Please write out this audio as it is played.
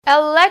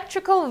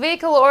Electrical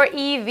vehicle or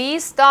EV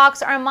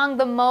stocks are among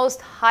the most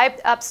hyped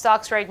up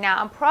stocks right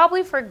now, and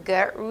probably for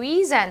good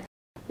reason.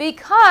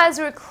 Because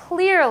we're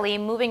clearly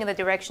moving in the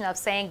direction of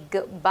saying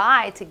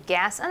goodbye to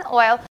gas and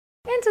oil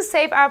and to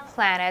save our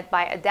planet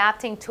by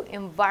adapting to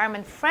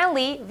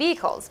environment-friendly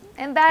vehicles.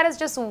 And that is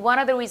just one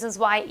of the reasons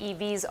why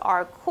EVs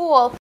are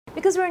cool,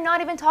 because we're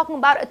not even talking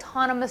about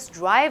autonomous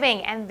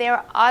driving, and there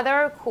are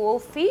other cool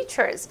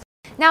features.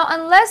 Now,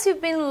 unless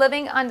you've been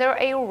living under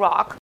a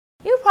rock,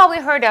 you've probably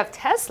heard of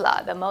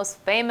Tesla, the most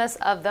famous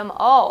of them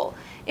all.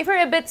 If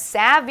you're a bit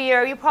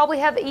savvier, you probably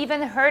have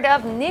even heard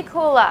of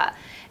Nikola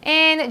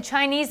and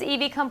Chinese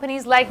EV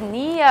companies like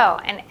NIO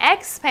and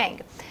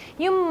XPeng.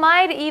 You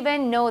might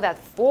even know that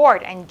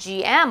Ford and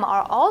GM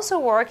are also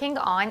working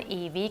on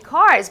EV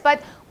cars.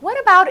 But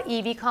what about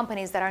EV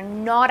companies that are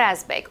not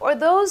as big, or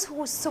those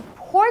who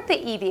support the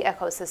EV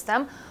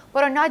ecosystem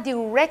but are not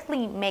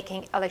directly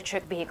making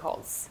electric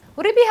vehicles?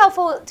 Would it be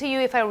helpful to you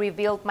if I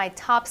revealed my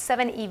top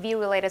 7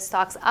 EV-related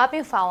stocks I've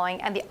been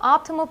following and the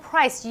optimal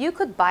price you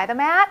could buy them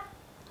at?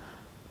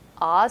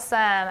 Awesome,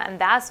 and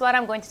that's what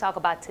I'm going to talk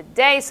about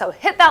today. So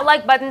hit that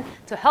like button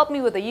to help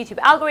me with the YouTube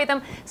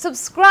algorithm,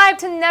 subscribe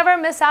to never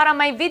miss out on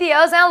my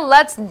videos, and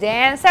let's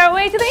dance our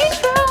way to the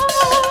intro!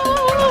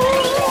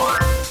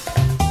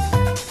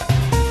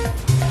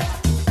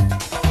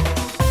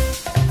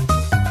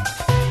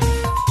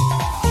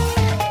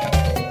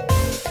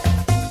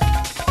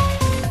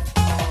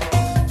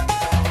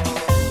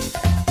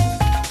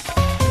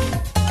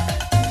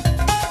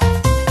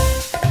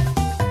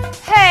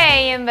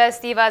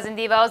 Invest Divas and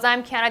Divos.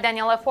 I'm Kiana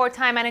Daniela, a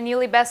 4-time and a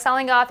newly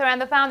best-selling author and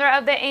the founder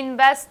of the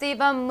Invest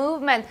Diva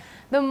movement,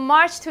 the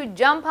march to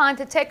jump on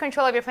to take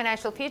control of your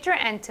financial future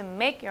and to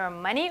make your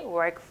money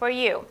work for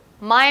you.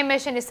 My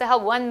mission is to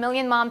help 1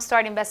 million moms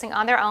start investing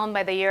on their own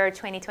by the year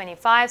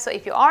 2025. So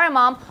if you are a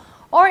mom,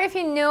 or if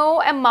you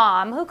know a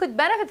mom who could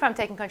benefit from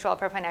taking control of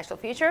her financial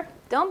future,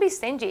 don't be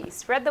stingy.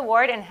 Spread the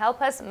word and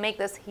help us make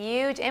this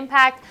huge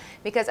impact,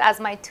 because as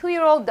my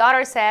 2-year-old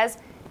daughter says,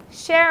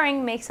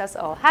 sharing makes us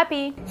all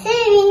happy.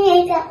 Sharing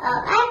makes us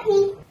all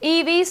happy.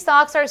 EV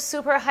stocks are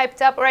super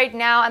hyped up right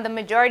now, and the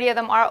majority of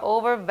them are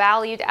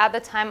overvalued at the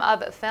time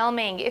of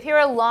filming. If you're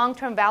a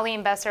long-term value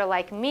investor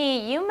like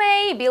me, you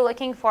may be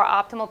looking for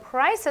optimal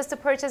prices to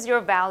purchase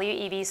your value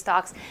EV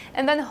stocks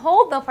and then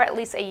hold them for at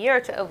least a year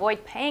to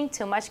avoid paying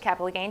too much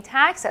capital gain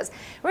taxes.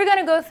 We're going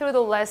to go through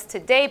the list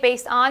today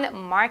based on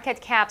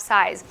market cap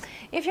size.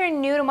 If you're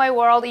new to my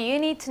world, you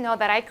need to know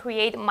that I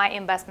create my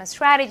investment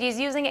strategies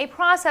using a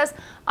process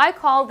I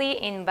call the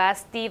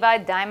Invest Diva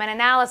Diamond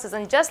Analysis.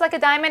 And just like a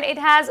diamond, it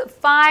has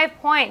 5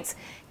 points: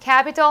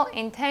 capital,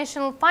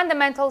 intentional,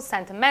 fundamental,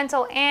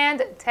 sentimental,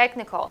 and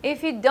technical.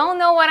 If you don't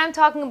know what I'm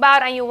talking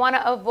about and you want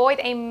to avoid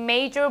a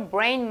major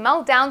brain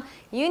meltdown,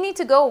 you need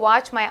to go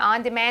watch my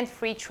on-demand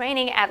free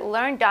training at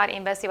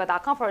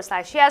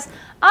learn.investdiva.com/yes.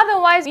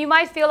 Otherwise, you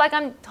might feel like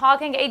I'm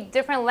talking a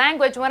different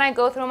language when I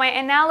go through my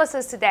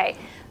analysis today.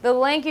 The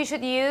link you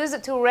should use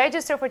to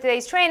register for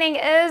today's training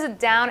is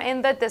down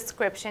in the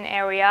description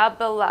area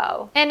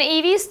below. And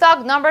EV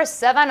stock number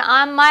 7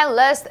 on my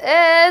list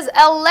is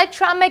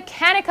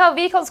Electramechanica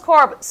Vehicles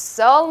Corp.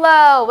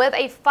 Solo, with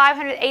a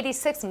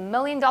 $586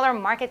 million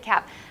market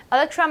cap.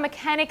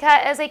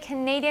 Electramechanica is a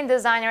Canadian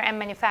designer and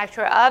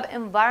manufacturer of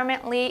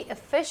environmentally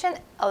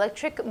efficient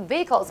electric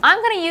vehicles. I'm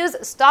going to use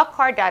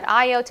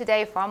StockCard.io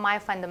today for my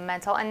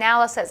fundamental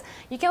analysis.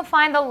 You can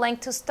find the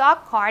link to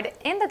StockCard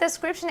in the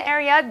description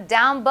area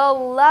down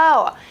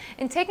below.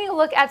 In taking a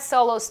look at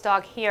Solo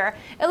stock here,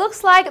 it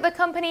looks like the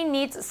company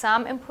needs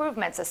some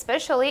improvements,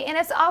 especially in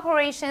its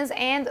operations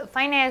and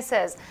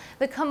finances.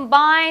 The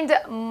combined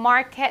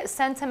market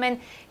sentiment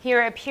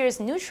here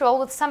appears neutral,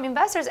 with some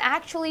investors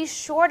actually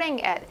shorting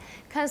it.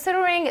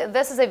 Considering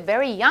this is a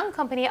very young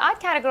company, I'd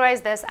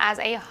categorize this as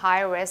a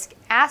high-risk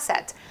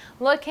asset.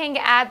 Looking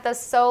at the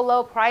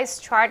Solo price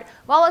chart,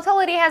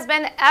 volatility has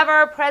been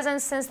ever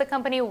present since the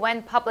company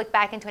went public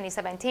back in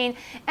 2017,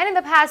 and in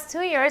the past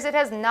 2 years, it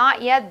has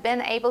not yet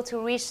been able to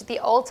reach the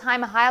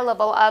all-time high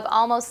level of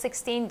almost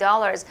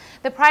 $16.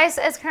 The price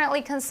is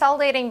currently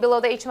consolidating below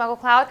the Ichimoku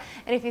cloud,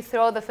 and if you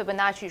throw the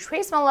Fibonacci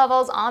retracement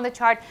levels on the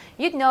chart,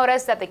 you'd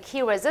notice that the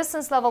key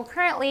resistance level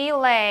currently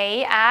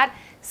lay at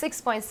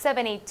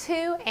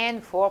 6.72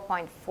 and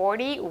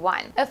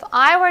 4.41. If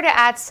I were to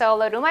add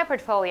Solo to my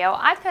portfolio,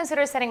 I'd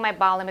consider setting my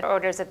buy limit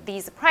orders at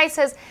these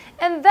prices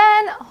and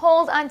then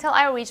hold until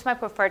I reach my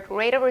preferred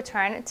rate of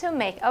return to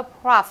make a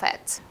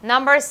profit.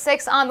 Number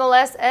 6 on the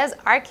list is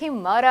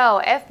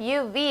Arcimoto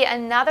FUV,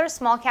 another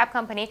small cap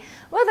company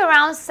with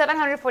around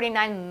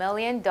 $749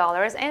 million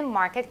in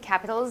market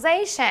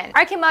capitalization.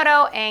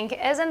 Arcimoto Inc.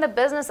 is in the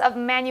business of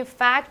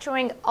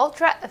manufacturing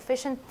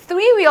ultra-efficient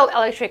 3-wheeled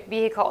electric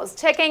vehicles.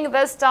 Checking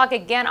this stock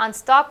again on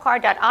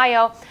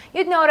StockCard.io,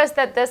 you'd notice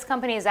that this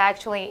company is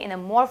actually in a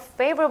more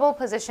favorable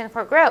position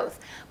for growth.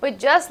 But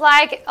just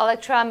like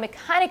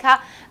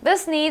Electramechanica,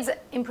 this needs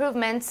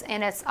improvements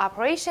in its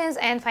operations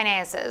and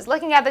finances.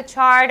 Looking at the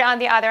chart, on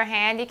the other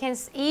hand, you can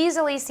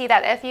easily see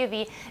that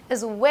FUV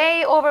is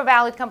way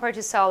overvalued compared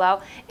to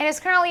Solo and is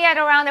currently at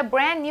around a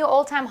brand new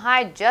all-time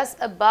high just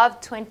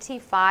above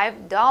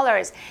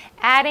 $25.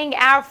 Adding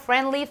our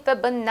friendly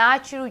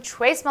Fibonacci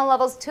retracement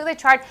levels to the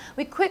chart,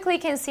 we quickly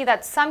can see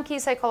that some key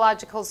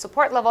psychological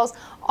support levels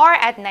are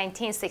at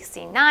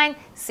 1969,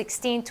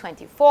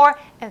 1624,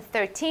 and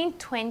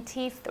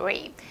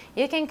 1323.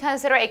 You can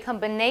consider a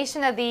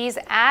combination of these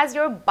as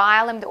your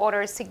buy limit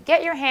orders to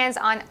get your hands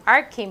on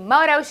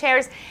Arcimoto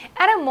shares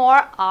at a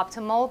more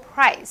optimal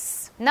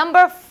price.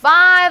 Number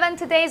 5 on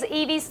today's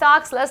EV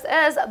stocks list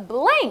is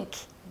Blink,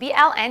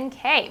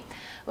 BLNK,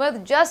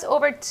 with just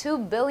over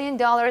 $2 billion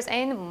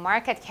in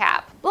market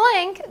cap.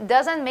 Blink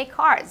doesn't make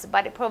cars,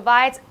 but it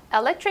provides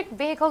electric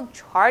vehicle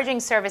charging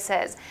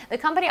services. The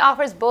company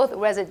offers both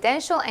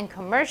residential and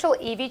commercial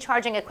EV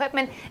charging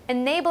equipment,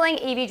 enabling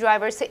EV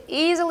drivers to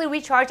easily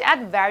recharge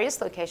at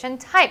various location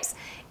types.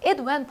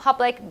 It went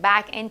public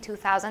back in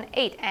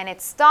 2008, and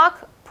its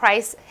stock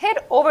price hit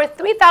over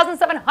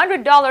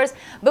 $3,700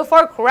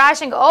 before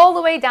crashing all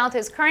the way down to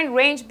its current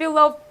range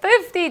below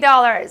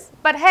 $50.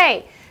 But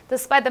hey,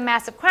 despite the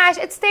massive crash,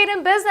 it stayed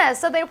in business,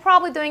 so they're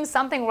probably doing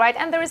something right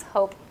and there is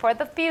hope for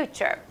the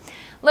future.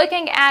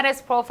 Looking at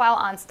its profile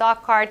on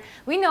StockCard,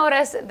 we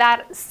notice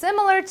that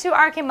similar to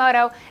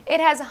Arcimoto, it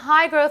has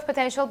high growth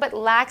potential but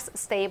lacks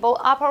stable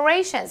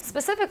operations.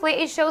 Specifically,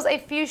 it shows a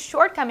few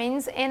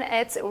shortcomings in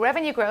its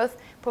revenue growth,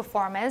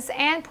 performance,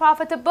 and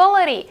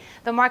profitability.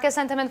 The market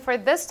sentiment for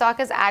this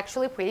stock is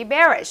actually pretty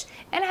bearish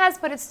and has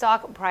put its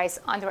stock price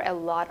under a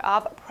lot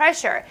of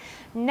pressure.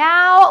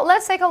 Now,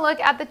 let's take a look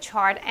at the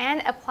chart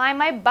and apply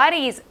my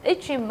buddies,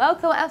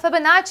 Ichimoku and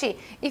Fibonacci.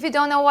 If you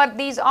don't know what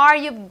these are,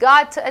 you've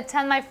got to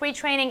attend my free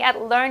training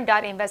at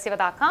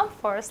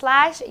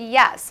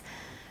learn.investiva.com/yes.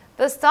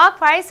 The stock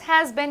price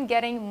has been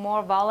getting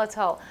more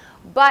volatile,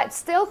 but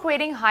still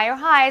creating higher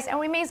highs and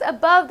remains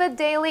above the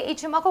daily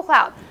Ichimoku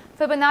cloud.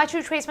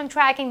 Fibonacci retracement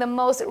tracking the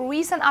most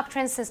recent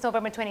uptrend since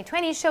November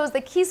 2020 shows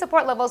the key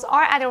support levels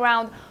are at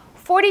around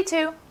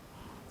 42,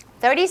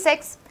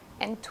 36,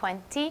 and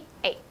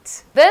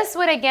 28. This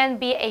would again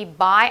be a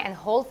buy and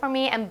hold for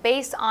me, and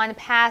based on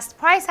past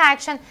price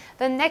action,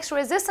 the next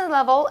resistance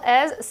level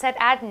is set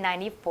at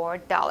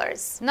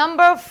 $94.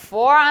 Number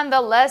 4 on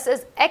the list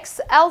is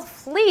XL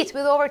Fleet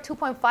with over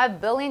 $2.5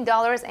 billion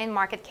in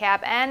market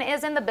cap and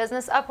is in the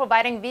business of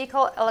providing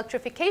vehicle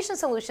electrification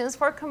solutions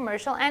for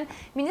commercial and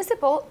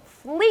municipal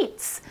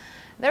fleets.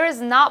 There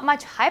is not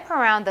much hype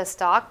around the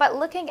stock, but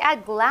looking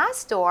at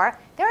Glassdoor,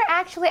 they're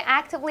actually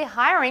actively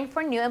hiring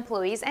for new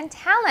employees and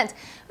talent,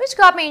 which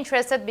got me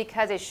interested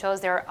because it shows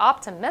they're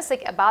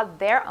optimistic about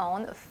their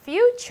own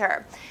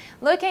future.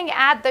 Looking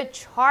at the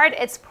chart,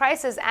 its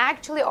price is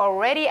actually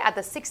already at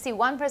the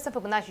 61%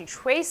 Fibonacci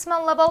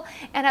retracement level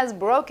and has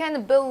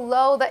broken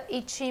below the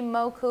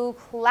Ichimoku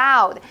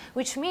cloud,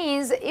 which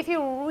means if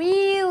you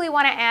really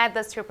want to add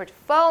this to your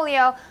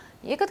portfolio,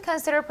 you could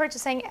consider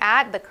purchasing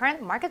at the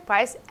current market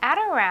price at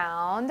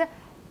around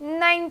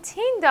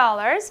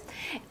 $19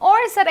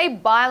 or set a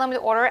buy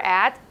limit order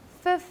at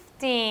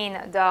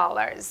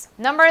 $15.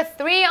 Number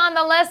 3 on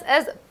the list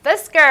is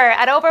Fisker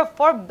at over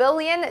 $4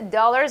 billion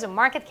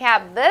market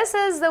cap. This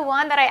is the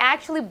one that I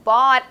actually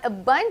bought a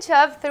bunch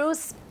of through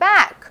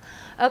SPAC,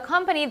 a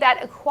company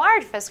that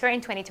acquired Fisker in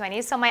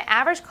 2020, so my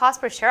average cost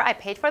per share I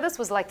paid for this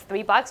was like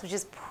 $3, which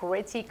is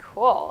pretty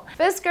cool.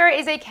 Fisker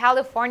is a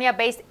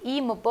California-based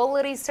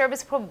e-mobility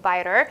service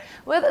provider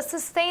with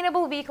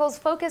sustainable vehicles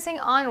focusing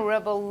on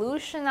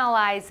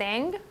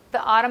revolutionizing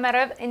the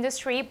automotive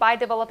industry by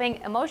developing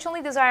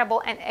emotionally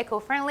desirable and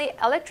eco-friendly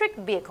electric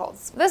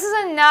vehicles. This is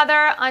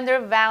another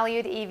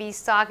undervalued EV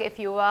stock, if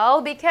you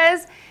will,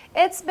 because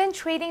it's been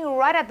trading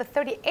right at the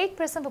 38%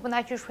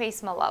 Fibonacci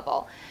retracement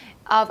level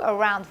of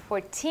around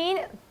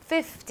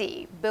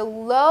 1450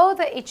 below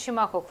the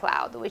Ichimoku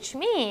cloud, which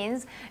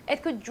means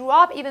it could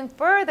drop even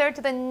further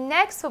to the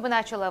next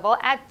Fibonacci level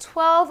at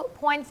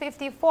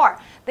 12.54.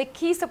 The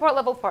key support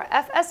level for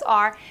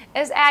FSR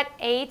is at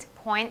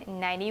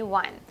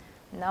 8.91.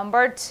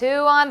 Number 2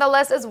 on the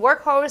list is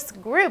Workhorse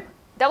Group,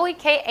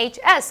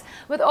 WKHS,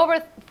 with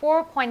over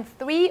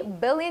 $4.3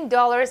 billion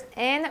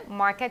in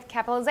market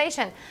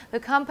capitalization. The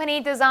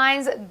company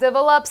designs,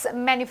 develops,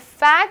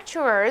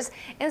 manufactures,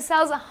 and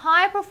sells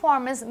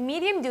high-performance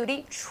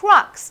medium-duty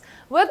trucks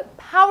with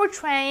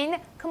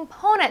powertrain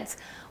components.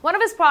 One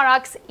of its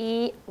products,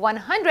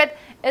 E100,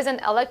 is an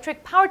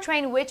electric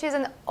powertrain, which is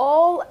an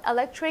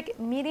all-electric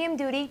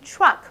medium-duty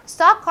truck.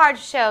 StockCard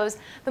shows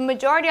the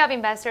majority of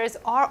investors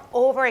are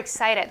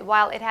overexcited,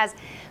 while it has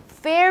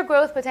fair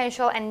growth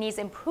potential and needs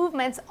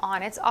improvements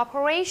on its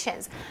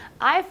operations.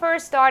 I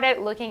first started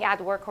looking at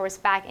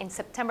Workhorse back in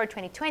September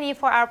 2020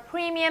 for our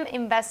premium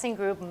investing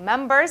group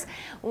members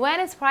when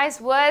its price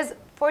was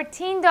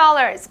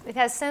 $14. It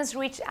has since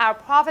reached our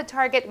profit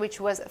target, which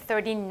was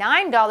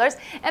 $39,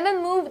 and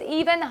then moved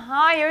even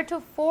higher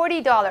to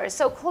 $40.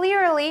 So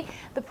clearly,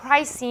 the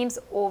price seems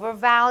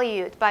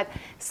overvalued. But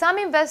some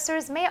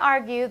investors may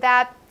argue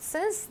that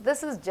since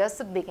this is just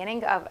the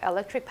beginning of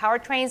electric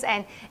powertrains,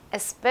 and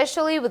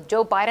especially with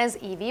Joe Biden's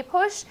EV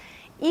push,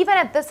 even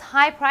at this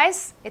high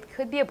price, it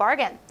could be a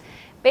bargain.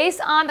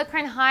 Based on the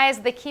current highs,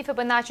 the key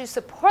Fibonacci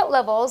support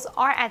levels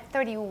are at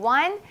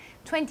 $31,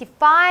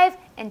 $25,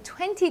 and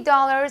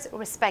 $20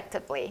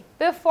 respectively.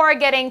 Before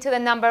getting to the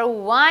number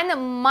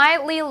one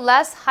mildly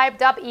less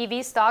hyped up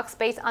EV stocks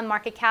based on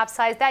market cap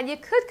size that you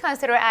could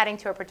consider adding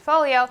to your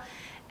portfolio,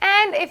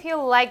 and if you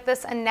like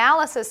this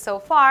analysis so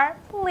far,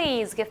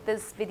 please give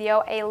this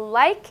video a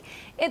like.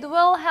 It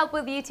will help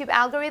with YouTube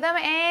algorithm,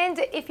 and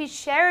if you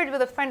share it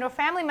with a friend or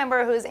family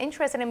member who is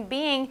interested in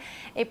being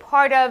a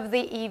part of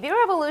the EV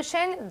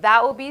revolution,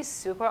 that will be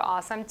super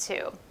awesome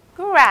too.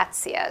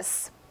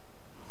 Gracias.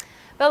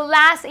 The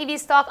last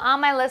EV stock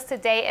on my list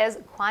today is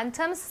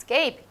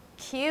QuantumScape,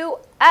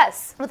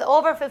 QS, with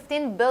over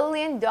 $15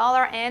 billion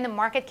in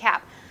market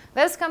cap.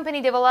 This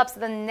company develops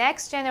the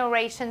next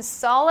generation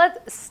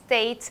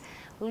solid-state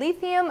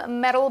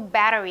lithium metal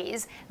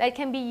batteries that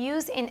can be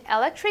used in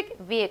electric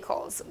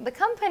vehicles. The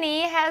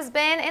company has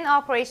been in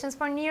operations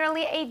for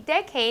nearly a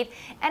decade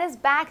and is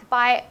backed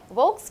by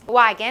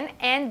Volkswagen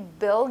and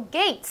Bill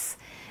Gates.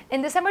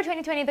 In December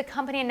 2020, the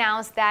company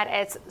announced that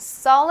its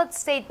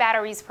solid-state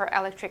batteries for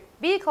electric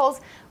vehicles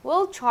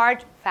will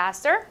charge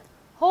faster,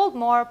 hold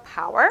more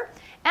power,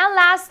 and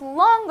last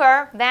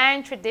longer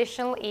than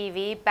traditional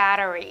EV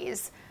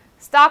batteries.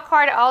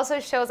 StockCard also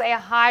shows a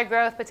high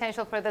growth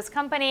potential for this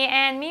company,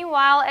 and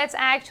meanwhile, it's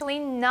actually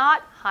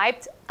not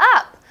hyped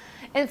up.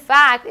 In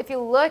fact, if you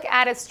look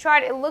at its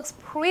chart, it looks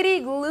pretty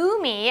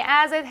gloomy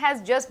as it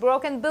has just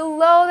broken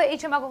below the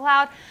Ichimoku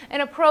cloud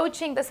and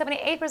approaching the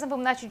 78%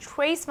 Fibonacci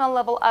trace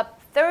level up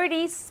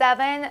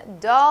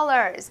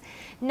 $37.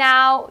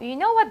 Now, you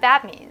know what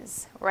that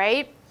means,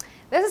 right?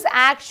 This is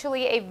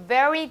actually a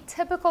very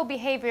typical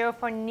behavior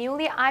for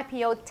newly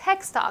IPO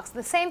tech stocks.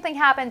 The same thing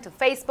happened to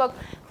Facebook,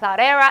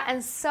 Cloudera,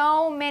 and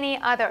so many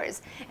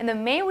others. And the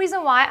main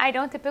reason why I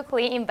don't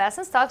typically invest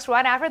in stocks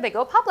right after they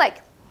go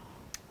public.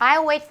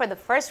 I wait for the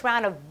first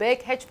round of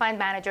big hedge fund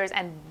managers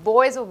and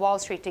boys of Wall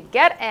Street to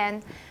get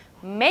in,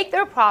 make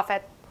their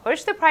profit,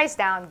 push the price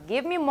down,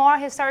 give me more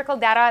historical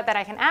data that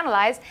I can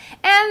analyze,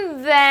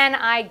 and then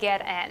I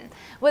get in.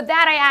 With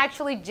that, I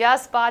actually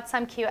just bought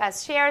some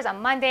QS shares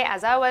on Monday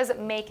as I was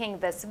making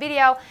this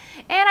video,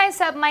 and I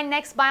set my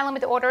next buy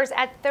limit orders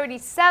at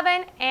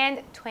 $37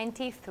 and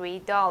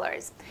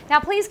 $23.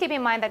 Now, please keep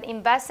in mind that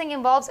investing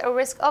involves a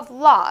risk of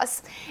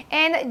loss,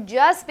 and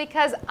just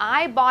because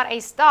I bought a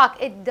stock,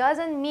 it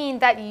doesn't mean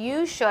that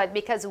you should,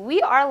 because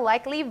we are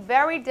likely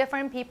very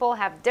different people,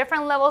 have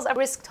different levels of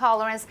risk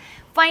tolerance,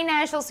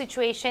 financial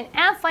situation,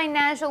 and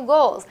financial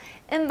goals.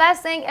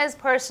 Investing is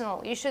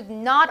personal. You should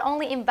not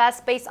only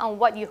invest based on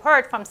what you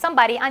heard from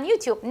somebody on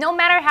YouTube, no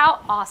matter how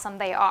awesome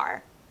they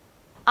are.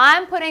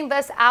 I'm putting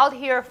this out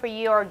here for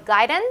your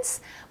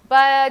guidance,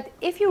 but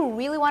if you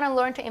really want to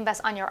learn to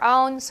invest on your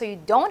own so you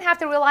don't have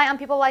to rely on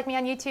people like me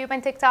on YouTube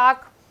and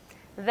TikTok,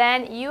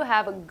 then you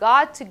have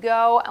got to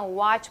go and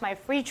watch my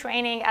free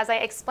training as I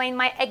explain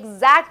my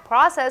exact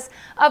process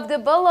of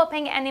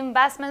developing an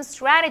investment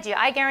strategy.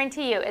 I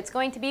guarantee you it's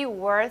going to be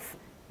worth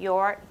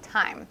your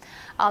time.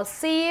 I'll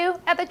see you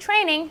at the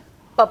training.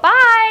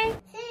 Bye-bye.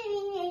 See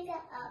you later.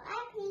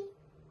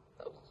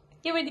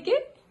 You ready to go?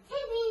 See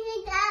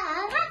you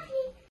later.